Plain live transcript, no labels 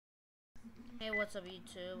Hey, what's up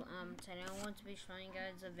YouTube? Today I want to be showing you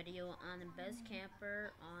guys a video on the best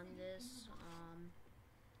camper on this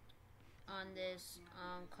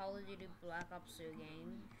Call of Duty Black Ops 2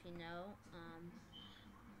 game. If you know,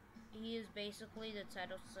 he is basically, the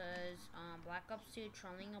title says, Black Ops 2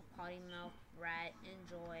 trolling a potty mouth rat.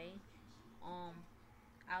 Enjoy.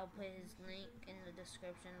 I'll put his link in the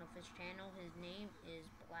description of his channel. His name is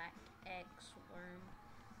Black X Worm.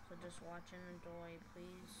 So just watch and enjoy,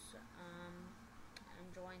 please.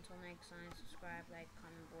 Enjoy until next time. Subscribe, like,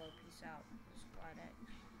 comment below. Peace out. This is Black X.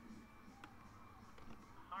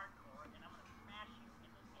 Hardcore, and I'm gonna smash you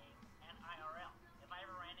in this game and IRL. If I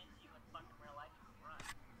ever ran into you in fucking real life, you would run.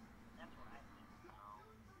 That's what I think.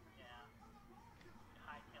 Yeah. You'd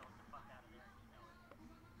hightail it the fuck out of there, and you know it.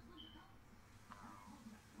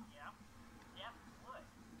 Yeah. Yes, you would.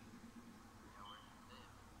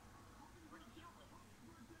 Where do you live?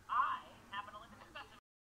 I happen to live in the specimen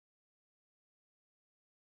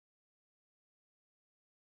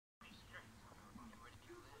street. Where do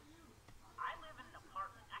you live? I live in an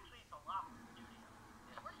apartment. Actually, it's a loft studio.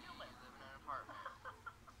 Where do you live? You live in an apartment.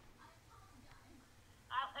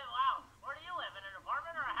 Wow. Where do you live? In an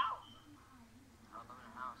apartment or a house? I live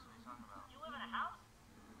in a house. What are you talking about? You live in a house?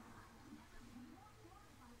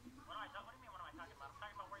 What do you mean, what am I talking about? I'm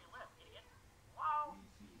talking about where you live, idiot. Wow.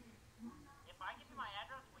 If I give you my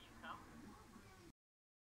address, will you come?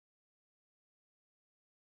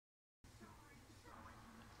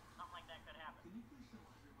 Something like that could happen.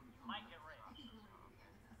 You might get raped.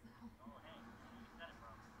 Oh, hey. You said it,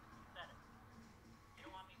 bro. You said it. You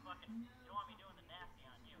don't want me doing the nasty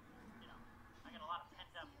on you. You know, I got a lot of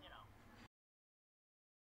pent-up,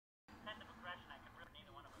 pent-up aggression. I could rip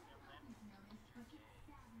neither one of us, you know what I'm saying?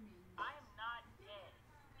 I am not gay.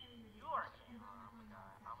 You're gay.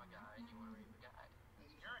 I'm a guy, and you want to rape a guy.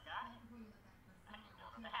 You're a guy? I didn't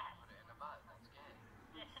know that. Put it in the butt. That's gay.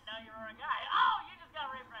 Yeah, no, you're a guy. Oh, you just got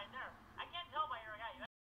raped right there. I can't tell by you're a guy. You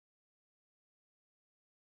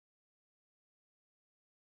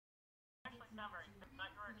actually sound very.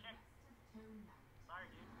 Thought you were a chick. Sorry,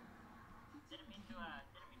 dude. Didn't mean to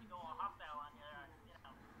go all hostile on you there,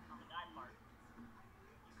 on the guy part.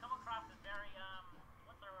 You come across as very,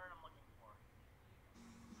 what's the word I'm looking for?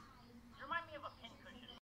 You remind me of a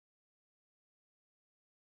pincushion.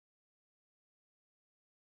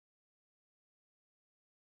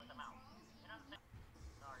 With a mouth. You know what I'm saying?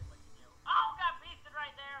 Sorry, what you do. Oh, got beasted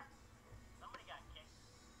right there! Somebody got kicked.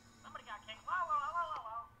 Somebody got kicked. Whoa, whoa, whoa, whoa,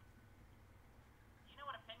 whoa. You know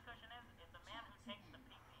what a pincushion is? It's a man who takes the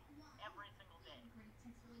pee-pee every single day.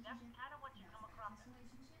 That's kind of what you come across as.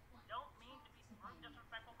 Don't mean to be rude,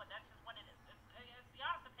 disrespectful, but that's just what it is. It's the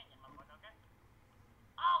honest opinion, motherfucker, okay?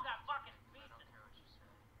 Oh, got fucking I beasted. don't care what you say.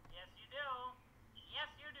 Yes, you do. Yes,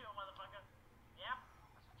 you do, motherfucker. Yep,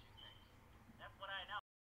 That's what you think. that's what I know.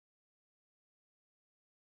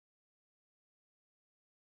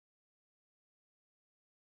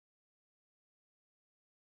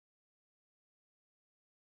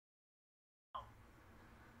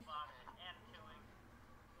 Fuck, and chewing.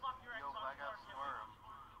 Fuck your Yo,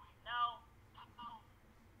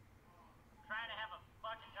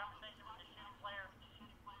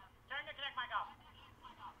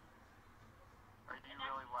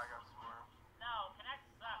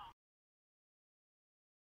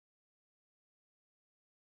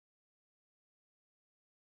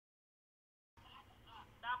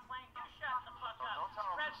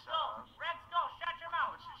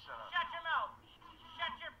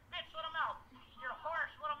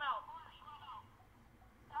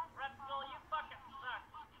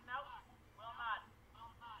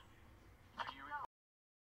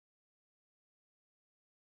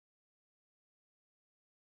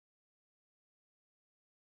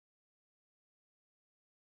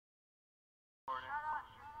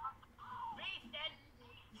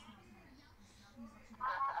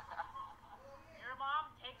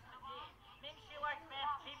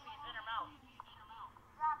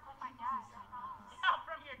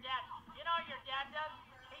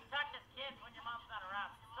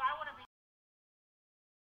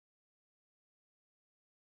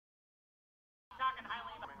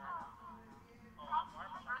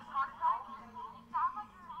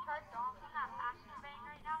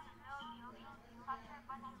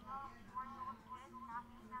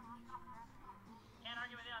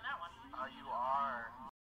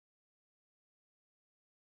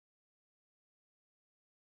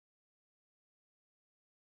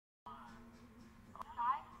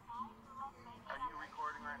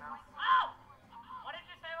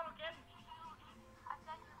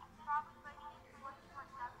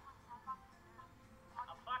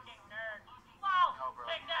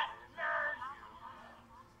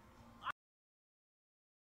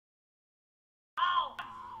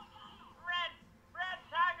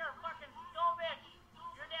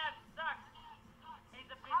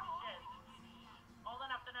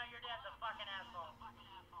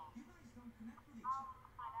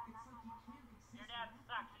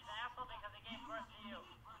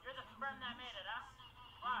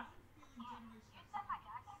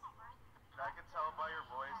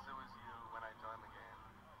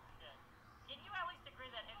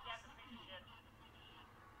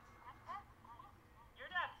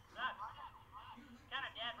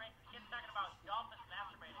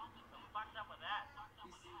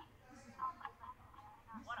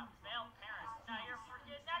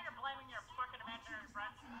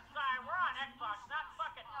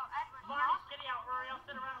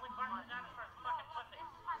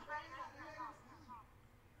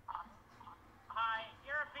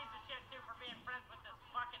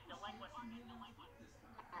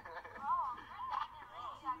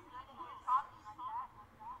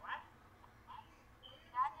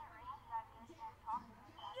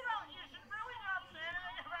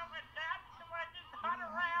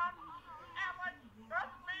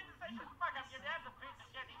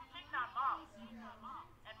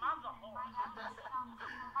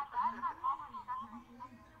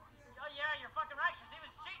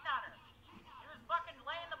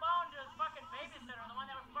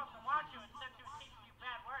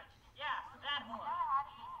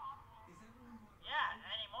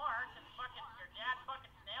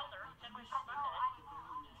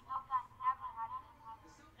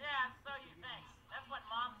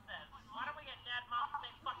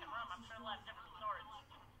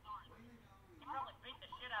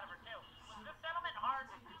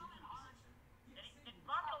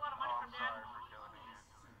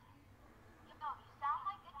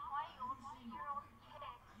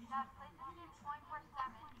 Dad plays this game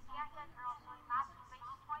 24/7. He can't get girls, so he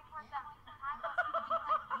masturbates 24/7. The time of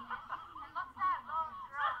and looks at those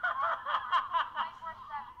girls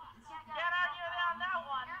 24/7. He can't get Can't argue on that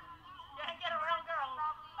one. Can't get a real girl.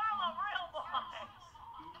 I'm a real boy.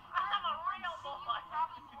 I'm a real boy.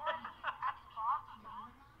 probably bored with your Xbox.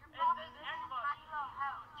 You're It's probably this living in a Xbox. tiny little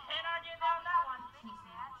house. Can't argue down that one.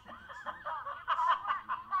 Minivan.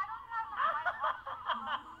 I don't have a white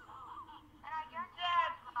and I guarantee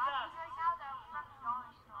Dad you sucks. right now that was from the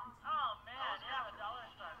dollar store. Oh man, yeah, the dollar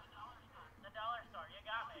store. The dollar store, you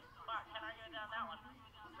got me. Fuck, can't argue down that one.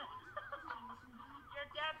 Your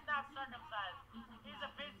dad's not circumcised. He's a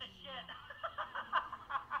piece of shit.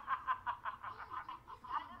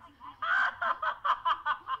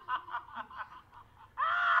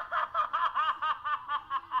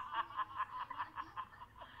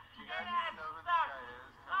 You Your guys dad even know who this sucks. guy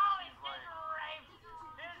is? 'Cause Oh, he's he's like, getting raped.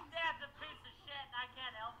 His dad's a piece of shit, and I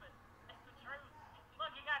can't help it. It's the truth.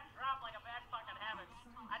 Look, he got dropped like a bad fucking habit.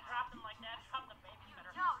 I dropped him like that. Dropped the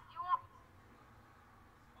babysitter. Yo, you want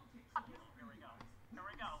Here we go. Here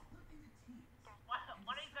we go.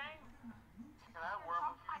 What are you saying? can I worm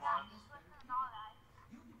if my you dad want? just listens to all that.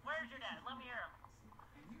 Where's your dad? Let me hear him.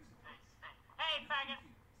 Hey, hey, Hey, faggot.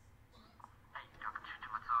 hey,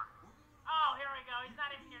 cod2, what's on? Oh, here we go. He's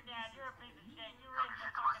not even your dad. You're a piece of shit. You raised the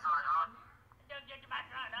Shit to my fucking son, huh? Don't get to my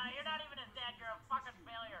son. No, you're not even his dad. You're a fucking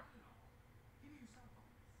failure.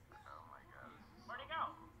 Oh my god. Where'd he go?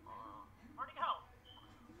 Oh, Where'd he go?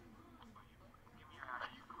 give me your hat.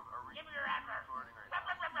 Are we Give me your address. recording right now?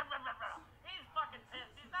 He's fucking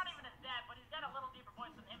pissed. He's not even his dad, but he's got a little deeper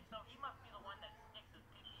voice than him, so he must be the one that sticks his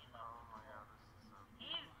pinky in the. Oh my god, this is so...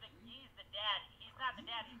 He's the daddy. He's not the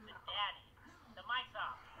dad. He's the daddy. The mic's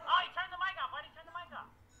off. Oh, he turned the mic off. Why did he turn the mic off?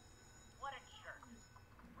 What a jerk.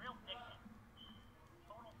 Real dickhead.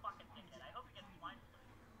 Total fucking dickhead. I hope he gets swine flu.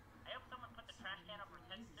 I hope someone put the trash can over his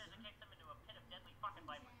head, scissors, and kicks him into a pit of deadly fucking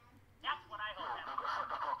vipers. That's what I hope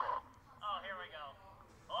happens. Oh, here we go.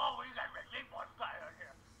 Oh, we got Red Leaf Boys guy out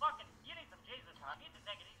here. Fucking, you need some Jesus. You need to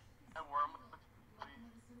take it easy. Can I worm with please?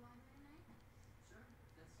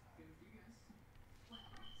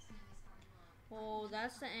 Well,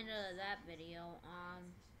 that's the end of that video.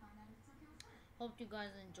 Hope you guys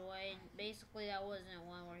enjoyed. Basically, that wasn't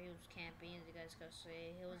one where he was camping, as you guys could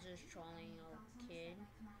see. He was just trolling a kid.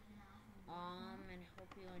 And hope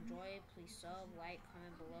you enjoy. Please sub, like,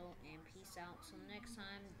 comment below, and peace out. Till next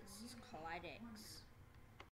time, this is cod2.